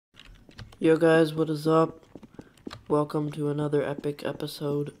Yo guys, what is up? Welcome to another epic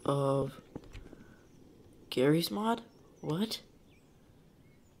episode of Garry's mod? What?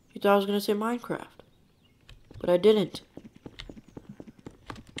 You thought I was gonna say Minecraft, but I didn't.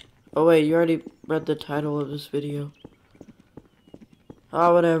 Oh wait, you already read the title of this video.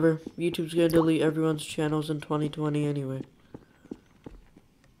 Ah, whatever. YouTube's gonna delete everyone's channels in 2020 anyway.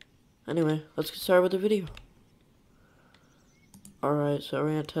 Anyway, let's get started with the video. Alright, so we're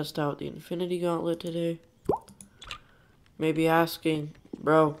gonna test out the Infinity Gauntlet today. Maybe asking,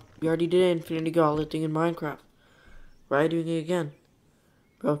 bro, you already did an Infinity Gauntlet thing in Minecraft. Why are you doing it again?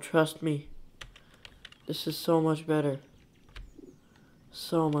 Bro, trust me. This is so much better.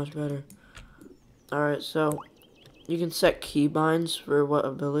 So much better. Alright, so you can set keybinds for what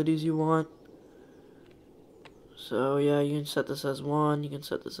abilities you want. So yeah, you can set this as 1, you can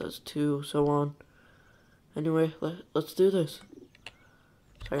set this as 2, so on. Anyway, let's do this.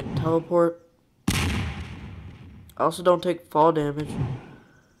 So I can teleport. I also don't take fall damage,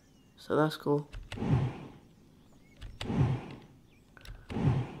 so that's cool.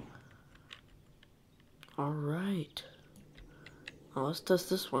 Alright. Now let's test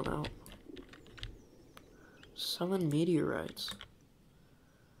this one out. Summon meteorites.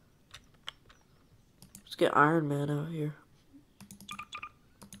 Let's get Iron Man out here.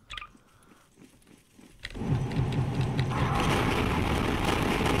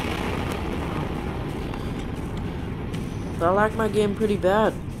 I like my game pretty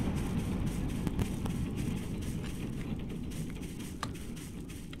bad.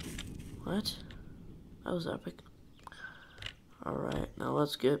 What? That was epic. Alright, now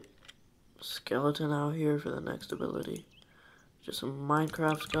let's get skeleton out here for the next ability. Just some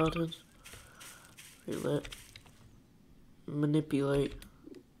Minecraft skeletons. Relit. Manipulate.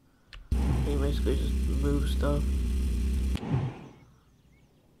 You basically just move stuff.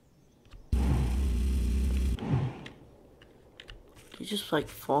 You just like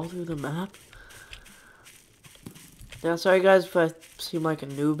fall through the map? Yeah, sorry guys if I seem like a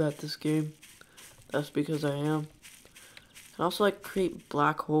noob at this game. That's because I am. I also like create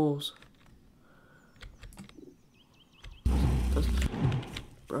black holes.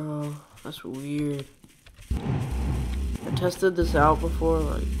 Bro, that's weird. I tested this out before,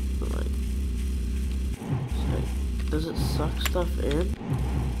 like, does it suck stuff in?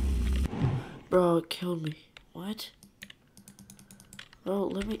 Bro, it killed me. What? Bro,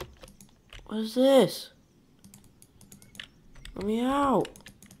 let me... What is this? Let me out.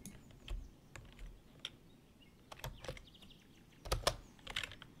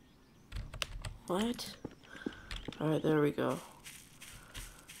 What? Alright, there we go.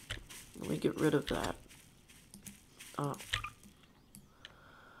 Let me get rid of that. Oh.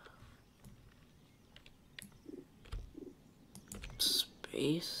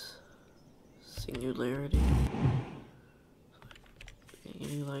 Space. Singularity.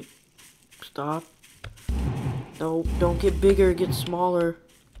 Can you like stop? No, don't get bigger, get smaller.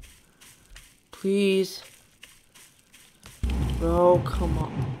 Please. Bro, come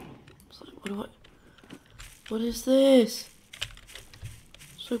on. It's like, what is this?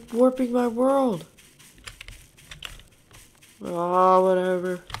 It's like warping my world. Oh,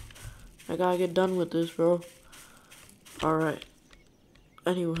 whatever. I gotta get done with this, bro. Alright.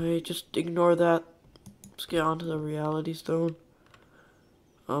 Anyway, just ignore that. Let's get on to the reality stone.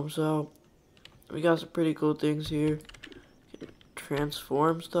 So we got some pretty cool things here.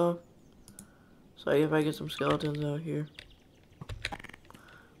 Transform stuff. So if I get some skeletons out here.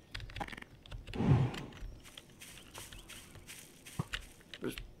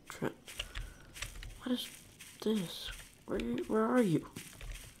 What is this? Where are you?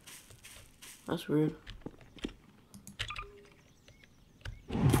 That's weird.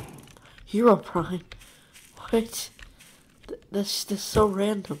 Hero Prime. What? That's so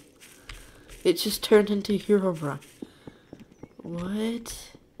random. It just turned into Hero Prime. What?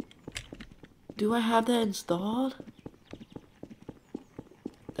 Do I have that installed?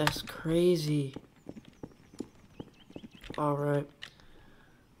 That's crazy. Alright.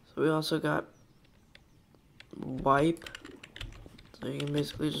 So we also got wipe. So you can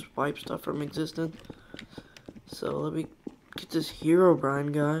basically just wipe stuff from existence. So let me get this Hero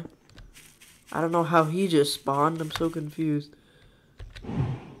Prime guy. I don't know how he just spawned. I'm so confused.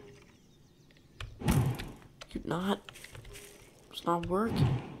 It's not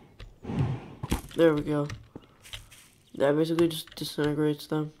working. There we go. That basically just disintegrates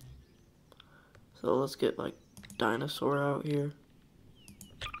them. So let's get like dinosaur out here.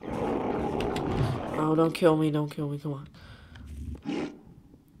 Oh, don't kill me, come on.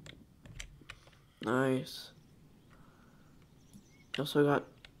 Nice. Also got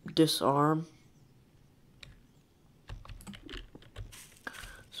disarm.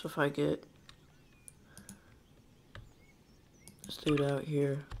 So if I get this dude out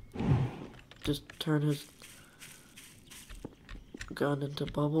here, just turn his gun into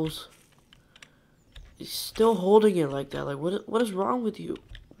bubbles. He's still holding it like that. Like, what is wrong with you?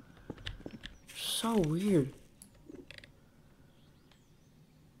 So weird.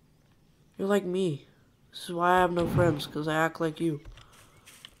 You're like me. This is why I have no friends, because I act like you.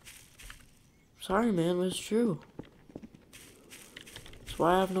 Sorry, man, but it's true. That's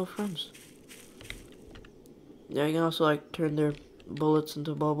why I have no friends. Yeah, you can also, like, turn their bullets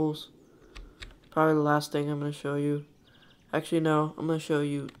into bubbles. Probably the last thing I'm going to show you. Actually, no, I'm going to show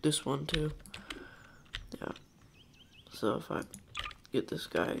you this one, too. Yeah. So, if I get this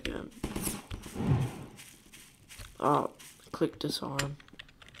guy again. Oh, click disarm.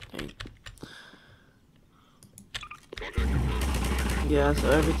 Dang. Yeah, so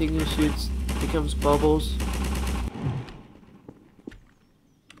everything you shoot becomes bubbles.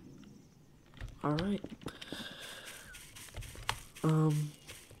 Alright.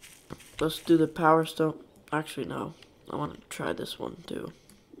 Let's do the power stone. Actually, no. I want to try this one too.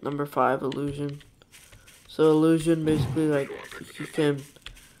 Number 5, illusion. So illusion, basically, like, you can,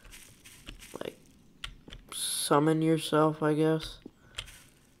 like, summon yourself, I guess.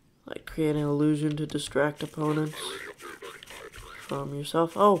 Like, create an illusion to distract opponents from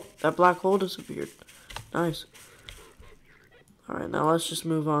yourself. Oh, that black hole disappeared. Nice. Alright, now let's just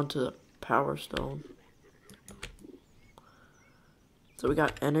move on to the power stone. So we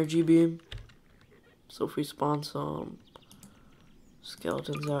got energy beam. So if we spawn some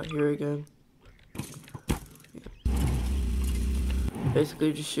skeletons out here again.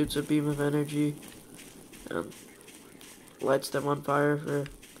 Basically just shoots a beam of energy and lights them on fire for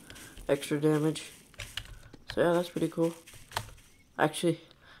extra damage. So yeah, that's pretty cool. Actually,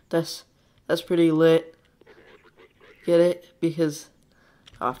 that's pretty lit. Get it? Because,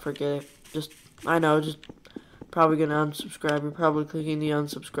 oh, forget it. I know, just probably gonna unsubscribe. You're probably clicking the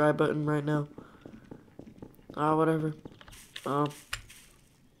unsubscribe button right now. Whatever.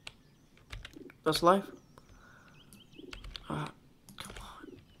 That's life. Come on.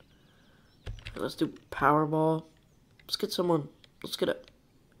 Let's do Powerball. Let's get a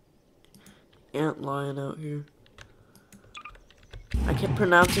ant lion out here. I kept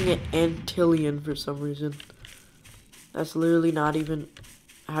pronouncing it Antillion for some reason. That's literally not even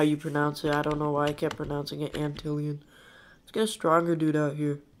how you pronounce it. I don't know why I kept pronouncing it Antillion. Let's get a stronger dude out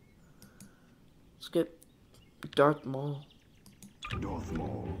here. Let's get Darth Maul.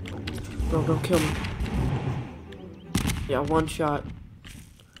 Bro, don't kill me. Yeah, one shot.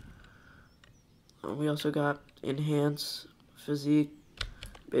 We also got Enhance Physique.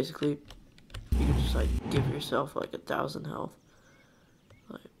 Basically, you can just, like, give yourself, like, 1,000 health.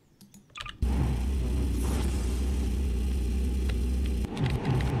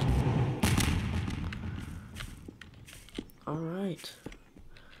 Alright.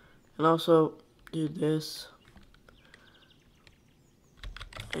 And also do this.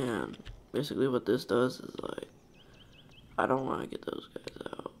 And basically what this does is, like, I don't want to get those guys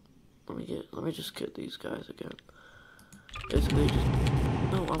out. Let me just get these guys again. Basically just,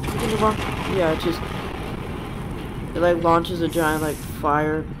 no, I'm clicking the wrong, yeah, it like launches a giant, like,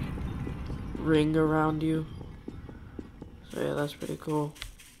 fire ring around you. So yeah, that's pretty cool.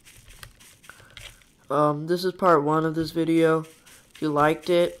 This is part 1 of this video. If you liked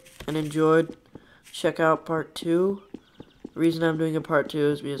it and enjoyed, check out part 2. The reason I'm doing a part 2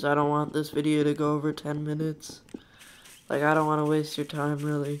 is because I don't want this video to go over 10 minutes. Like, I don't want to waste your time,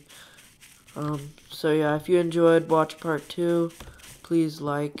 really. So yeah, if you enjoyed, watch part 2. Please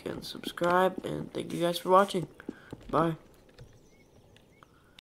like and subscribe, and thank you guys for watching. Bye.